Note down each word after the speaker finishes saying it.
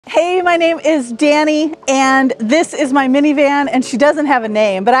Hey, my name is Dani, and this is my minivan, and she doesn't have a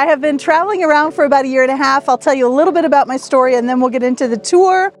name, but I have been traveling around for about a year and a half. I'll tell you a little bit about my story, and then we'll get into the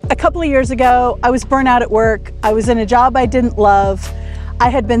tour. A couple of years ago, I was burnt out at work. I was in a job I didn't love. I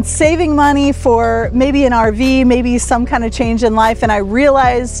had been saving money for maybe an RV, maybe some kind of change in life, and I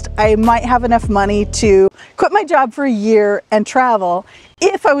realized I might have enough money to quit my job for a year and travel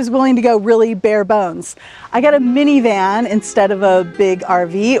if I was willing to go really bare bones. I got a minivan instead of a big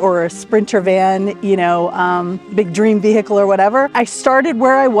RV or a Sprinter van, you know, big dream vehicle or whatever. I started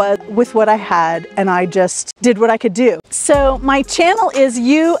where I was with what I had, and I just did what I could do. So my channel is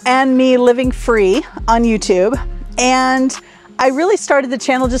You and Me Living Free on YouTube, and I really started the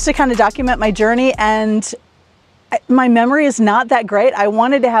channel just to kind of document my journey, and my memory is not that great. I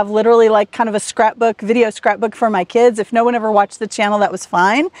wanted to have literally like kind of a scrapbook, video scrapbook for my kids. If no one ever watched the channel, that was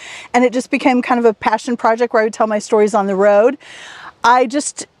fine. And it just became kind of a passion project where I would tell my stories on the road. I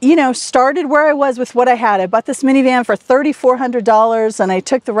just, you know, started where I was with what I had. I bought this minivan for $3,400, and I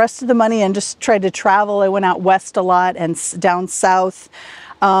took the rest of the money and just tried to travel. I went out west a lot and down south,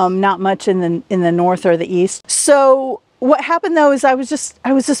 not much in the north or the east. So what happened though is I was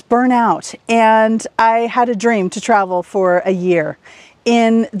just burnt out, and I had a dream to travel for a year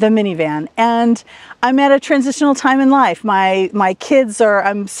in the minivan, and I'm at a transitional time in life. My kids are,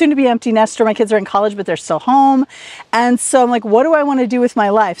 I'm soon to be empty nester. My kids are in college, but they're still home. And so I'm like, what do I want to do with my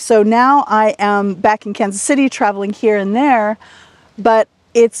life? So now I am back in Kansas City, traveling here and there, but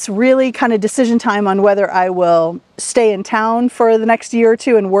it's really kind of decision time on whether I will stay in town for the next year or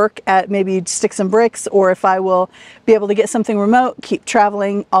two and work at maybe Sticks and Bricks, or if I will be able to get something remote, keep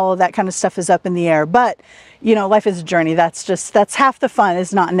traveling. All of that kind of stuff is up in the air. But, you know, life is a journey. That's half the fun,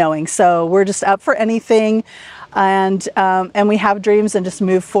 is not knowing. So we're just up for anything, and we have dreams and just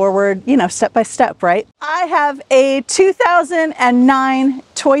move forward, you know, step by step, right? I have a 2009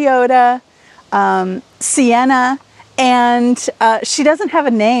 Toyota Sienna, and she doesn't have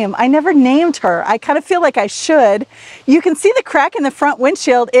a name. I never named her. I kind of feel like I should. You can see the crack in the front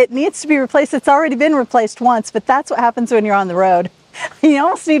windshield. It needs to be replaced. It's already been replaced once, but that's what happens when you're on the road. You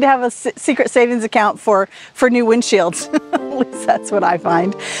almost need to have a secret savings account for new windshields. At least that's what I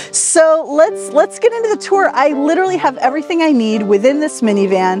find. So let's get into the tour. I literally have everything I need within this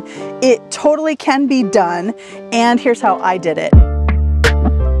minivan. It totally can be done, and here's how I did it.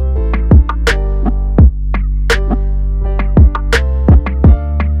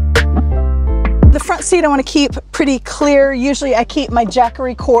 The front seat I want to keep pretty clear. Usually I keep my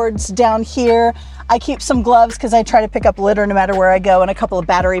Jackery cords down here. I keep some gloves because I try to pick up litter no matter where I go, and a couple of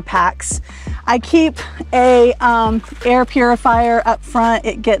battery packs. I keep a air purifier up front.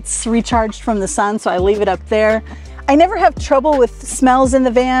 It gets recharged from the sun, so I leave it up there. I never have trouble with smells in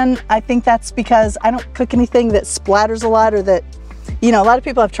the van. I think that's because I don't cook anything that splatters a lot, or that, you know, a lot of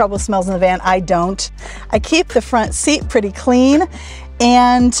people have trouble with smells in the van. I don't. I keep the front seat pretty clean,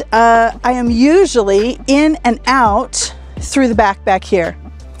 and I am usually in and out through the back here.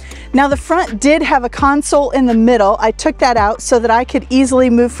 Now the front did have a console in the middle. I took that out so that I could easily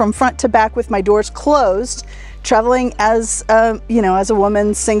move from front to back with my doors closed. Traveling as, you know, as a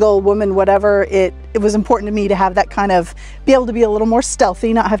woman, single woman, whatever, it was important to me to have that kind of, be able to be a little more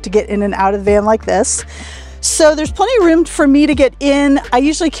stealthy, not have to get in and out of the van like this. So there's plenty of room for me to get in. I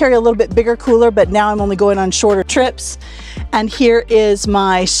usually carry a little bit bigger cooler, but now I'm only going on shorter trips. And here is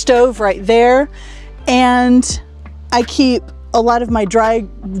my stove right there. And I keep a lot of my dry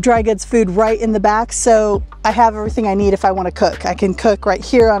goods food right in the back, so I have everything I need if I want to cook. I can cook right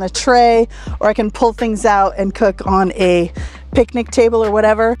here on a tray, or I can pull things out and cook on a picnic table or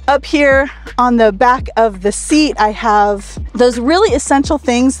whatever. Up here on the back of the seat, I have those really essential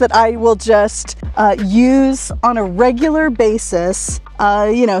things that I will just use on a regular basis.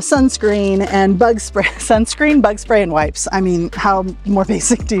 You know, sunscreen and bug spray. Sunscreen, bug spray, and wipes. I mean, how more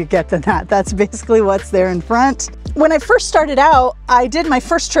basic do you get than that? That's basically what's there in front. When I first started out, I did my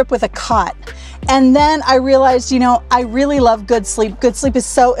first trip with a cot. And then I realized, you know, I really love good sleep. Good sleep is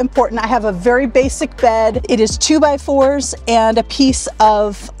so important. I have a very basic bed. It is 2x4s and a piece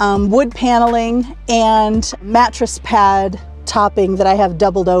of wood paneling and mattress pad topping that I have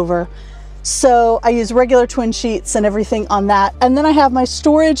doubled over. So I use regular twin sheets and everything on that. And then I have my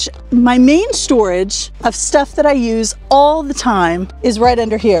storage. My main storage of stuff that I use all the time is right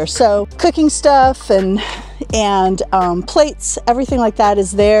under here. So cooking stuff and plates, everything like that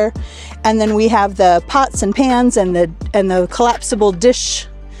is there. And then we have the pots and pans and the collapsible dishwash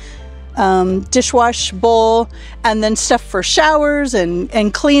bowl, and then stuff for showers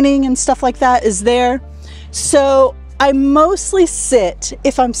and cleaning and stuff like that is there. So I mostly sit,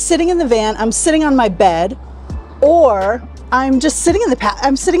 if I'm sitting in the van, I'm sitting on my bed, or I'm just sitting in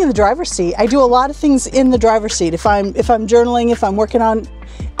the driver's seat. I do a lot of things in the driver's seat. If I'm journaling, if I'm working on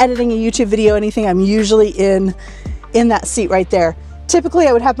editing a YouTube video, anything, I'm usually in that seat right there. Typically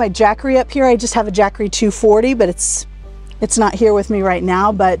I would have my Jackery up here. I just have a Jackery 240, but it's not here with me right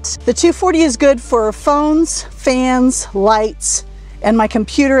now. But the 240 is good for phones, fans, lights, and my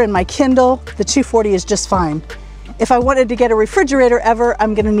computer and my Kindle. The 240 is just fine. If I wanted to get a refrigerator ever,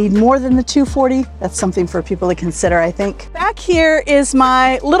 I'm gonna need more than the 240. That's something for people to consider, I think. Back here is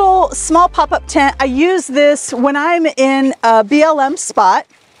my little small pop-up tent. I use this when I'm in a BLM spot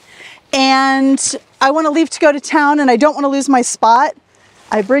and I wanna leave to go to town and I don't wanna lose my spot.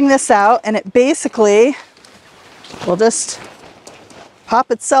 I bring this out and it basically will just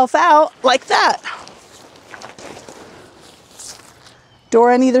pop itself out like that.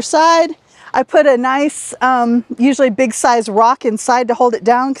 Door on either side. I put a nice, usually big size rock inside to hold it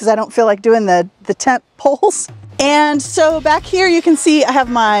down because I don't feel like doing the tent poles. And so back here you can see I have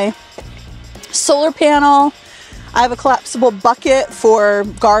my solar panel. I have a collapsible bucket for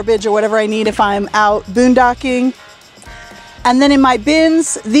garbage or whatever I need if I'm out boondocking. And then in my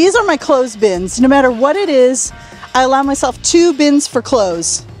bins, these are my clothes bins. No matter what it is, I allow myself 2 bins for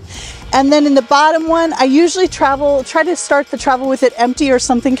clothes. And then in the bottom one, I usually try to start the travel with it empty or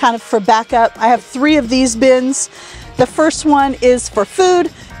something kind of for backup. I have 3 of these bins. The first one is for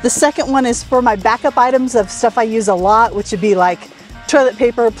food. The second one is for my backup items of stuff I use a lot, which would be like toilet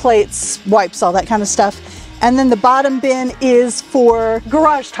paper, plates, wipes, all that kind of stuff. And then the bottom bin is for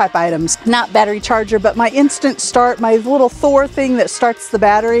garage type items, not battery charger, but my instant start, my little Thor thing that starts the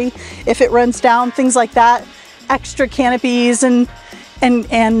battery if it runs down, things like that. Extra canopies and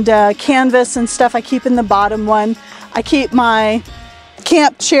canvas and stuff I keep in the bottom one. I keep my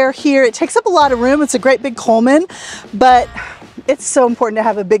camp chair here. It takes up a lot of room. It's a great big Coleman, but it's so important to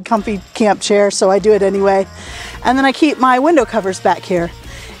have a big comfy camp chair, so I do it anyway. And then I keep my window covers back here.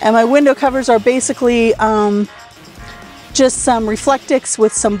 And my window covers are basically just some Reflectix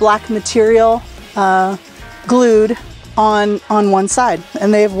with some black material glued on one side,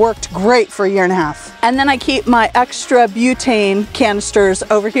 and they have worked great for 1.5 years. And then I keep my extra butane canisters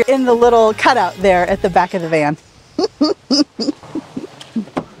over here in the little cutout there at the back of the van.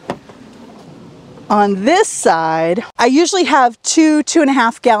 On this side, I usually have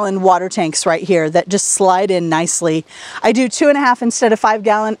 2.5 gallon water tanks right here that just slide in nicely. I do 2.5 instead of 5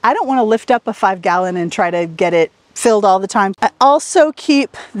 gallon. I don't want to lift up a 5 gallon and try to get it filled all the time. I also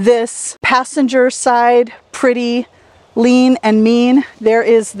keep this passenger side pretty lean and mean. There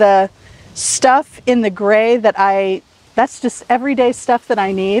is the stuff in the gray that's just everyday stuff that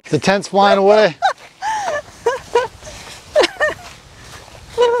I need. The tent's flying away.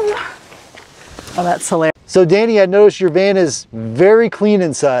 Oh, that's hilarious. So Dani, I noticed your van is very clean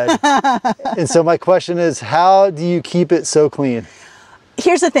inside. And so my question is, how do you keep it so clean?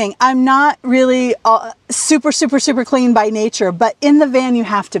 Here's the thing, I'm not really super clean by nature, but in the van you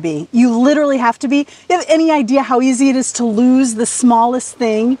have to be. You literally have to be. You have any idea how easy it is to lose the smallest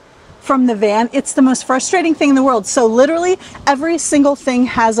thing from the van? It's the most frustrating thing in the world. So literally every single thing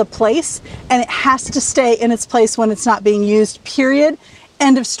has a place and it has to stay in its place when it's not being used, period.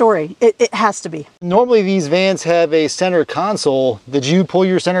 End of story. It has to be. Normally these vans have a center console. Did you pull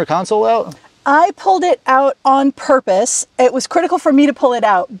your center console out? I pulled it out on purpose. It was critical for me to pull it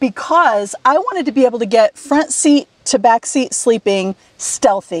out because I wanted to be able to get front seat to back seat sleeping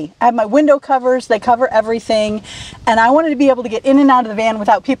stealthy. I have my window covers, they cover everything, and I wanted to be able to get in and out of the van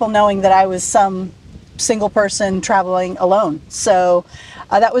without people knowing that I was some single person traveling alone. So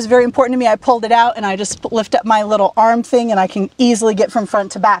that was very important to me. I pulled it out and I just lift up my little arm thing and I can easily get from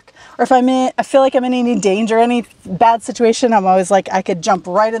front to back. Or if I feel like I'm in any danger, any bad situation, I'm always like, I could jump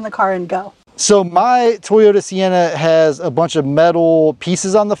right in the car and go. So my Toyota Sienna has a bunch of metal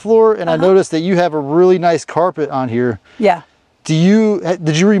pieces on the floor, and I noticed that you have a really nice carpet on here. Yeah. Did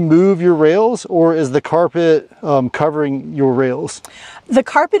you remove your rails, or is the carpet covering your rails? The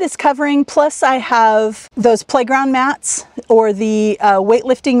carpet is covering, plus I have those playground mats or the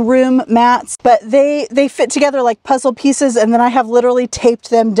weightlifting room mats, but they fit together like puzzle pieces, and then I have literally taped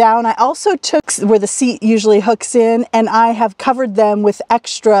them down. I also took where the seat usually hooks in, and I have covered them with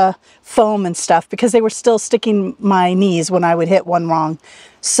extra foam and stuff because they were still sticking my knees when I would hit one wrong.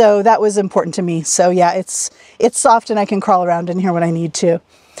 So that was important to me. So yeah, it's soft and I can crawl around in here when I need to.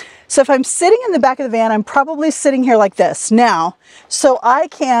 So if I'm sitting in the back of the van, I'm probably sitting here like this now. So I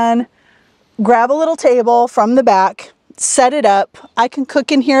can grab a little table from the back, set it up. I can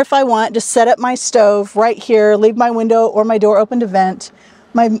cook in here if I want, just set up my stove right here, leave my window or my door open to vent.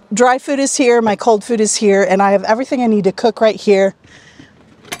 My dry food is here, my cold food is here, and I have everything I need to cook right here.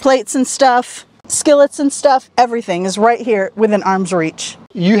 Plates and stuff. skillets and stuff, everything is right here within arm's reach.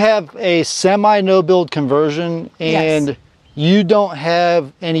 You have a semi no build conversion and Yes. you don't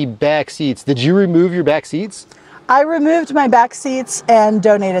have any back seats. Did you remove your back seats? I removed my back seats and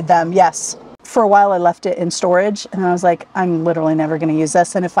donated them, yes. For a while I left it in storage and I was like, I'm literally never gonna use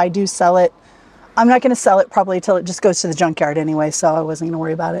this. And if I do sell it, I'm not gonna sell it probably till it just goes to the junkyard anyway, so I wasn't gonna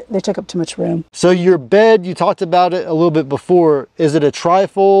worry about it. They took up too much room. So your bed, you talked about it a little bit before. Is it a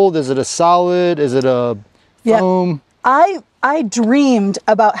trifold? Is it a solid? Is it a foam? Yeah. I dreamed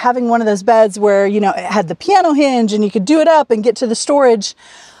about having one of those beds where, you know, it had the piano hinge and you could do it up and get to the storage.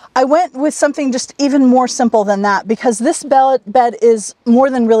 I went with something just even more simple than that because this bed is more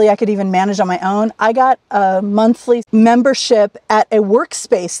than really I could even manage on my own. I got a monthly membership at a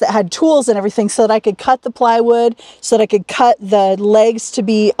workspace that had tools and everything so that I could cut the plywood, so that I could cut the legs to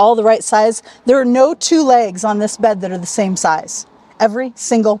be all the right size. There are no two legs on this bed that are the same size. Every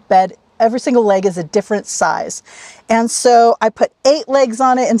single leg is a different size. And so I put 8 legs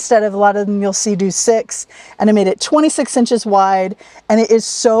on it instead of a lot of them you'll see do 6. And I made it 26 inches wide and it is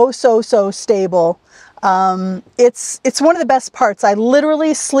so stable. It's one of the best parts. I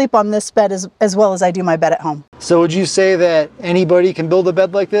literally sleep on this bed as well as I do my bed at home. So would you say that anybody can build a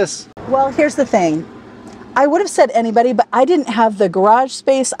bed like this? Well, here's the thing. I would have said anybody, but I didn't have the garage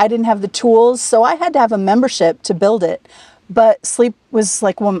space. I didn't have the tools. So I had to have a membership to build it. But sleep was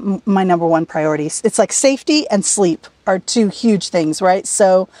like my number one priorities. It's like safety and sleep are 2 huge things, right?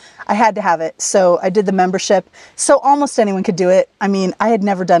 So I had to have it. So I did the membership. So almost anyone could do it. I mean, I had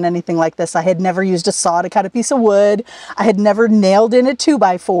never done anything like this. I had never used a saw to cut a piece of wood. I had never nailed in a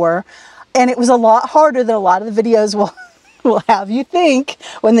 2x4. And it was a lot harder than a lot of the videos will have you think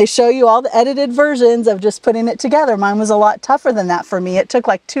when they show you all the edited versions of just putting it together. Mine was a lot tougher than that for me. It took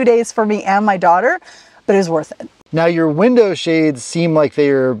like 2 days for me and my daughter, but it was worth it. Now your window shades seem like they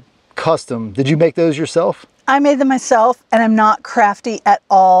are custom. Did you make those yourself? I made them myself and I'm not crafty at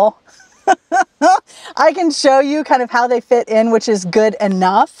all. I can show you kind of how they fit in, which is good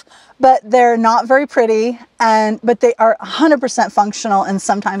enough, but they're not very pretty, but they are 100% functional, and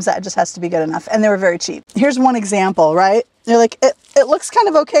sometimes that just has to be good enough, and they were very cheap. Here's one example, right? You're like, it looks kind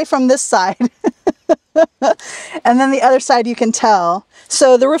of okay from this side. And then the other side you can tell.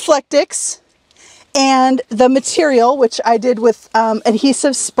 So the Reflectix and the material, which I did with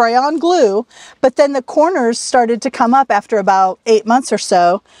adhesive spray-on glue, but then the corners started to come up after about 8 months or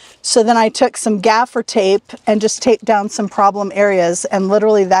so. So then I took some gaffer tape and just taped down some problem areas, and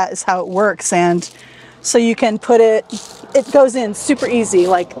literally that is how it works. And so you can put it goes in super easy.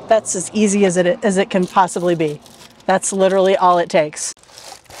 Like that's as easy as it can possibly be. That's literally all it takes.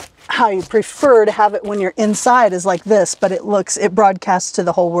 How you prefer to have it when you're inside is like this, but it broadcasts to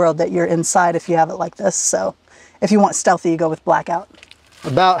the whole world that you're inside if you have it like this. So if you want stealthy, you go with blackout.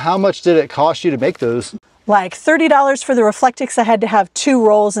 About how much did it cost you to make those? Like $30 for the Reflectix. I had to have 2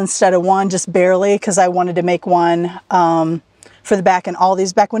 rolls instead of 1, just barely, because I wanted to make one for the back and all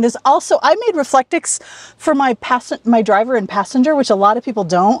these back windows. Also, I made Reflectix for my driver and passenger, which a lot of people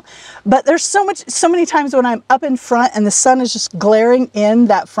don't. But there's so many times when I'm up in front and the sun is just glaring in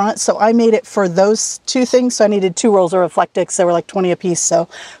that front. So I made it for those 2 things. So I needed 2 rolls of Reflectix. They were like 20 a piece. So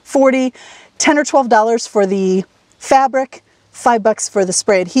 40, $10 or $12 for the fabric, $5 for the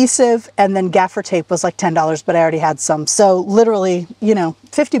spray adhesive, and then gaffer tape was like $10, but I already had some. So literally, you know,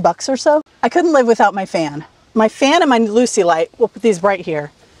 $50 or so. I couldn't live without my fan. My fan and my Lucy light, we'll put these right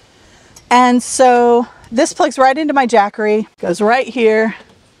here. And so this plugs right into my Jackery, goes right here.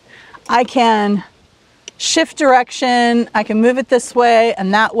 I can shift direction, I can move it this way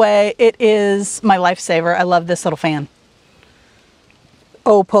and that way. It is my lifesaver. I love this little fan.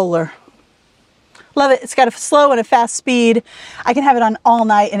 Oh, polar. Love it. It's got a slow and a fast speed. I can have it on all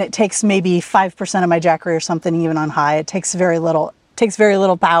night and it takes maybe 5% of my Jackery or something, even on high. It takes very little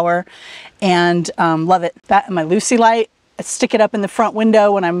power, and love it. That and my Lucy light. I stick it up in the front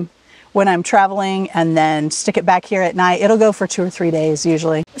window when I'm traveling, and then stick it back here at night. It'll go for 2 or 3 days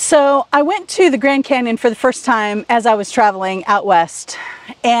usually. So I went to the Grand Canyon for the first time as I was traveling out west,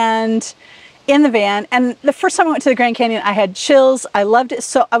 and in the van. And the first time I went to the Grand Canyon, I had chills. I loved it.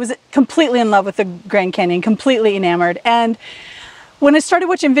 So I was completely in love with the Grand Canyon, completely enamored. And when I started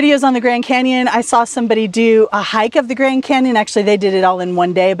watching videos on the Grand Canyon, I saw somebody do a hike of the Grand Canyon. Actually, they did it all in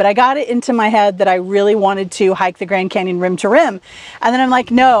one day, but I got it into my head that I really wanted to hike the Grand Canyon rim to rim. And then I'm like,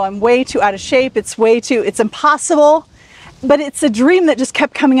 no, I'm way too out of shape. It's impossible. But it's a dream that just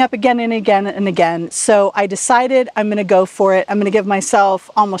kept coming up again and again and again. So I decided I'm gonna go for it. I'm gonna give myself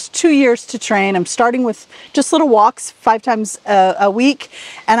almost 2 years to train. I'm starting with just little walks 5 times a week.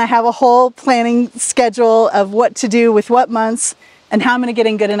 And I have a whole planning schedule of what to do with what months and how I'm gonna get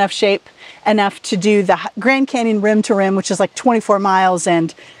in good enough shape. enough to do the Grand Canyon rim to rim, which is like 24 miles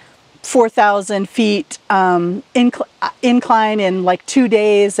and 4,000 feet incline in like 2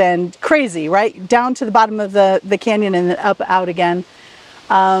 days, and crazy, right? Down to the bottom of the canyon and then up out again.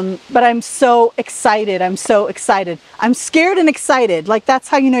 But I'm so excited. I'm so excited. I'm scared and excited. Like, that's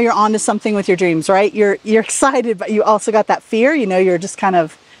how you know you're onto something with your dreams, right? You're excited, but you also got that fear. You know, you're just kind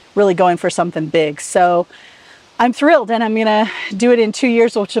of really going for something big. So I'm thrilled, and I'm gonna do it in 2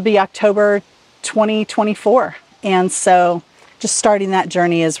 years, which will be October 2024. And so just starting that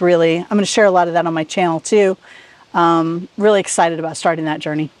journey is really, I'm gonna share a lot of that on my channel too. Really excited about starting that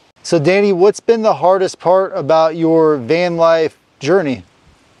journey. So Dani, what's been the hardest part about your van life journey?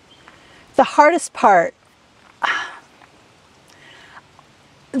 The hardest part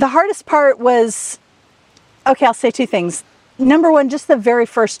was, okay, I'll say two things. Number one, just the very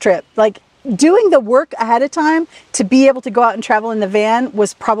first trip. Like, doing the work ahead of time to be able to go out and travel in the van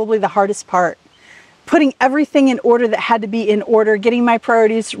was probably the hardest part. Putting everything in order that had to be in order, getting my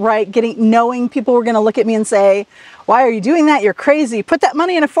priorities right, knowing people were going to look at me and say, why are you doing that? You're crazy. Put that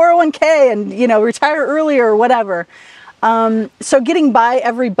money in a 401k and, you know, retire earlier or whatever. So getting by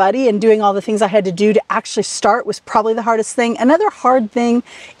everybody and doing all the things I had to do to actually start was probably the hardest thing. Another hard thing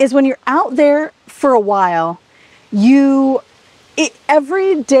is when you're out there for a while,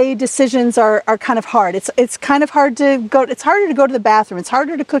 everyday decisions are kind of hard. It's kind of hard to go, it's harder to go to the bathroom. It's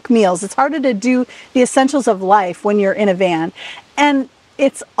harder to cook meals. It's harder to do the essentials of life when you're in a van. And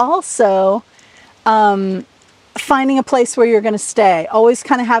it's also, finding a place where you're going to stay, always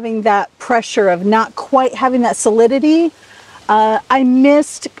kind of having that pressure of not quite having that solidity. I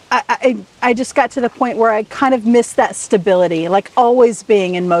just got to the point where I kind of missed that stability, like always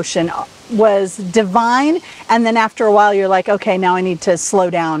being in motion was divine. And then after a while, you're like, okay, now I need to slow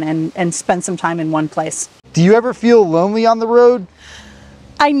down and spend some time in one place. Do you ever feel lonely on the road?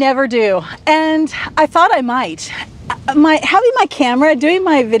 I never do. And I thought I might. Having my camera, doing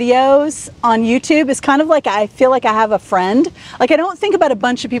my videos on YouTube is kind of like, I feel like I have a friend. Like, I don't think about a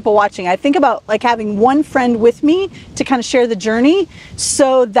bunch of people watching. I think about like having one friend with me to kind of share the journey.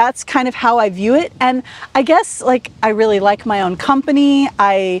 So that's kind of how I view it. And I guess like I really like my own company.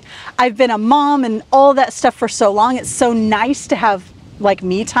 I've been a mom and all that stuff for so long. It's so nice to have like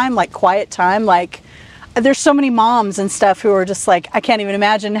me time, like quiet time. Like, there's so many moms and stuff who are just like, I can't even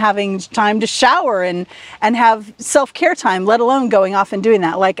imagine having time to shower and have self-care time, let alone going off and doing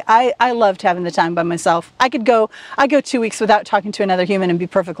that. Like, I loved having the time by myself. I go 2 weeks without talking to another human and be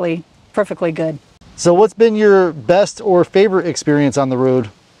perfectly good. So what's been your best or favorite experience on the road?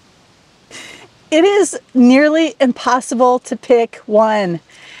 It is nearly impossible to pick one.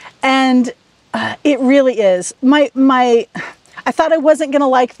 And it really is. I thought I wasn't going to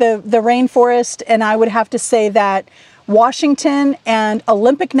like the rainforest, and I would have to say that Washington and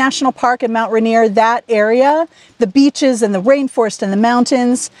Olympic National Park and Mount Rainier, that area, the beaches and the rainforest and the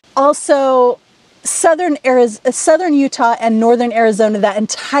mountains, also southern Utah and northern Arizona, that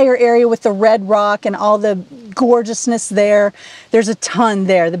entire area with the red rock and all the gorgeousness there. There's a ton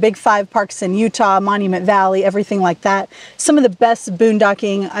there. The big 5 parks in Utah, Monument Valley, everything like that. Some of the best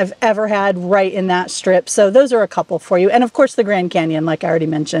boondocking I've ever had right in that strip. So those are a couple for you. And of course the Grand Canyon, like I already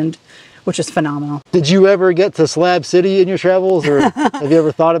mentioned, which is phenomenal. Did you ever get to Slab City in your travels, or have you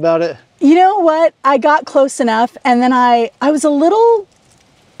ever thought about it? You know what? I got close enough, and then I was a little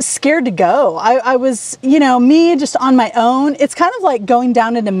scared to go. I was, you know, me just on my own. It's kind of like going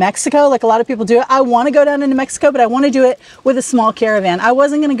down into Mexico, like a lot of people do it. I want to go down into Mexico, but I want to do it with a small caravan. I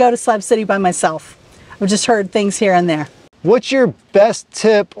wasn't going to go to Slab City by myself. I've just heard things here and there. What's your best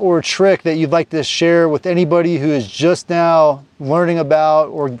tip or trick that you'd like to share with anybody who is just now learning about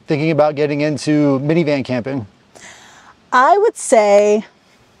or thinking about getting into minivan camping? I would say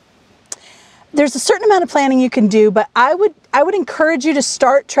there's a certain amount of planning you can do, but I would encourage you to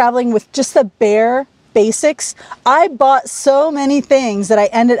start traveling with just the bare basics. I bought so many things that I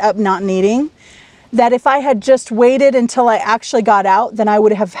ended up not needing, that if I had just waited until I actually got out, then I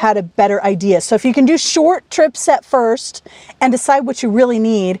would have had a better idea. So if you can do short trips at first and decide what you really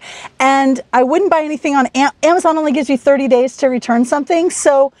need, and I wouldn't buy anything on Amazon. Only gives you 30 days to return something.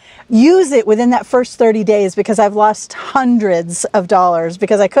 So use it within that first 30 days, because I've lost hundreds of dollars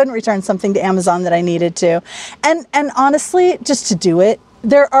because I couldn't return something to Amazon that I needed to. And honestly, just to do it,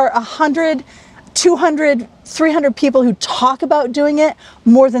 there are 100, 200, 300 people who talk about doing it,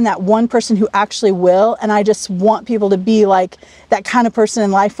 more than that one person who actually will. And I just want people to be like that kind of person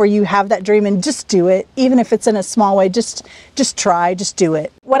in life where you have that dream and just do it. Even if it's in a small way, just try, just do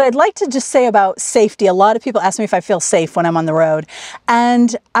it. What I'd like to just say about safety, a lot of people ask me if I feel safe when I'm on the road.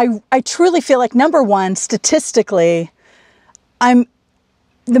 And I truly feel like, number one, statistically, I'm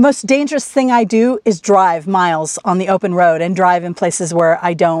the most dangerous thing I do is drive miles on the open road and drive in places where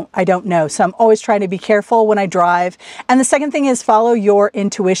I don't know. So I'm always trying to be careful when I drive. And the second thing is follow your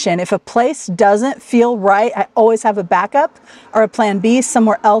intuition. If a place doesn't feel right, I always have a backup or a plan B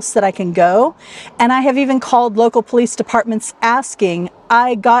somewhere else that I can go. And I have even called local police departments asking,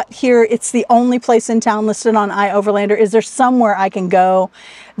 I got here, it's the only place in town listed on iOverlander. Is there somewhere I can go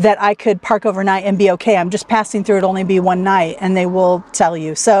that I could park overnight and be okay? I'm just passing through, it'll only be one night, and they will tell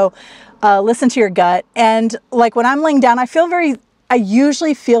you. So listen to your gut. And like when I'm laying down, I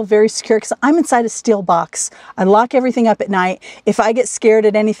usually feel very secure because I'm inside a steel box. I lock everything up at night. If I get scared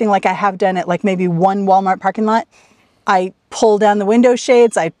at anything like I have done at like maybe one Walmart parking lot, I pull down the window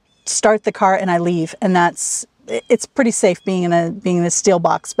shades, I start the car, and I leave. And it's pretty safe being in a steel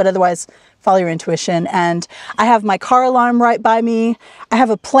box, but otherwise follow your intuition. And I have my car alarm right by me. I have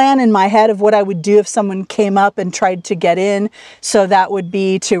a plan in my head of what I would do if someone came up and tried to get in. So that would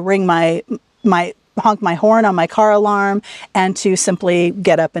be to ring honk my horn on my car alarm and to simply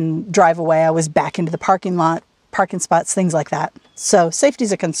get up and drive away. I was back into the parking lot, parking spots, things like that. So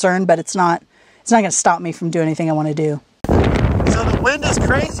safety's a concern, but it's not going to stop me from doing anything I want to do. So the wind is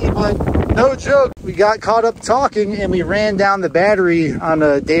crazy, but no joke. We got caught up talking and we ran down the battery on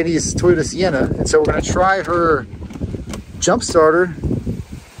Dani's Toyota Sienna. And so we're going to try her jump starter.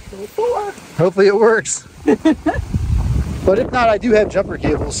 Hopefully it works. But if not, I do have jumper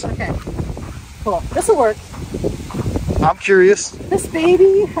cables. Okay, cool. This will work. I'm curious. This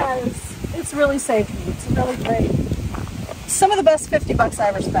baby it's really saved me. It's really great. Some of the best $50 I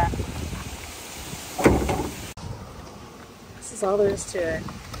ever spent. This is all there is to it.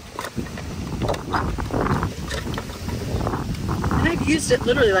 And I've used it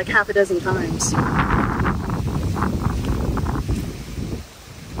literally like half a dozen times.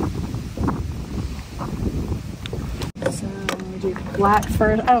 So we do black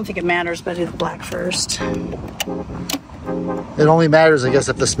first. I don't think it matters, but I do the black first. It only matters, I guess,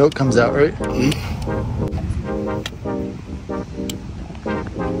 if the smoke comes out, right?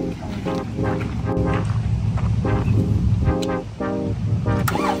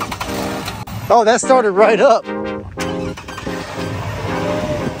 Oh, that started right up.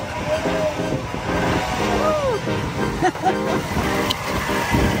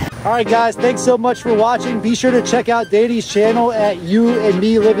 All right, guys, thanks so much for watching. Be sure to check out Dani's channel at You and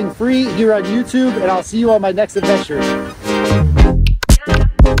Me Living Free here on YouTube, and I'll see you on my next adventure.